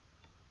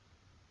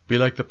Be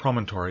like the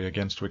promontory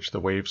against which the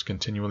waves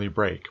continually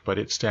break, but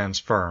it stands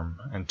firm,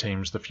 and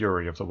tames the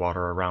fury of the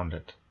water around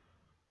it.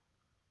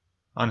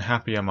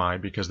 Unhappy am I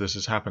because this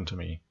has happened to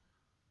me.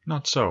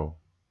 Not so,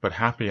 but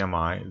happy am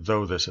I,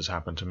 though this has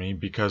happened to me,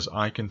 because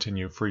I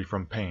continue free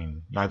from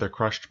pain, neither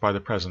crushed by the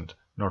present,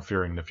 nor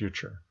fearing the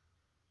future.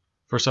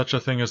 For such a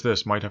thing as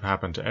this might have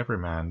happened to every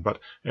man,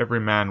 but every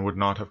man would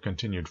not have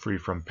continued free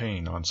from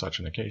pain on such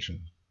an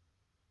occasion.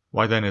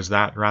 Why then is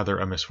that rather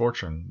a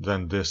misfortune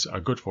than this a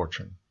good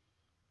fortune?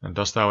 And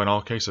dost thou in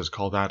all cases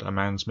call that a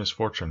man's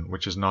misfortune,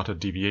 which is not a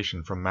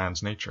deviation from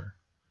man's nature?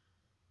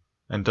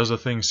 And does a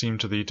thing seem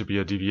to thee to be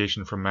a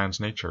deviation from man's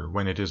nature,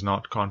 when it is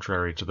not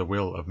contrary to the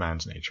will of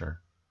man's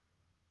nature?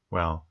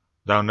 Well,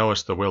 thou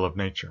knowest the will of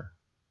nature.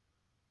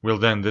 Will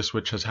then this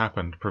which has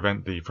happened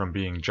prevent thee from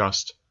being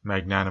just,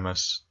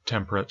 magnanimous,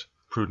 temperate,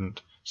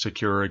 prudent,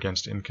 secure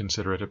against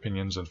inconsiderate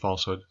opinions and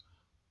falsehood?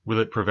 Will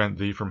it prevent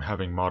thee from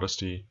having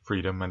modesty,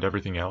 freedom, and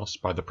everything else,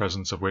 by the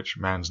presence of which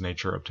man's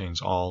nature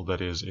obtains all that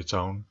is its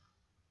own?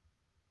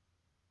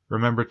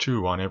 Remember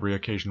too, on every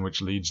occasion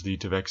which leads thee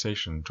to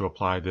vexation, to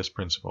apply this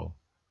principle,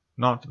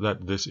 not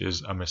that this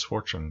is a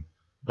misfortune,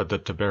 but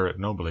that to bear it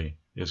nobly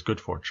is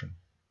good fortune.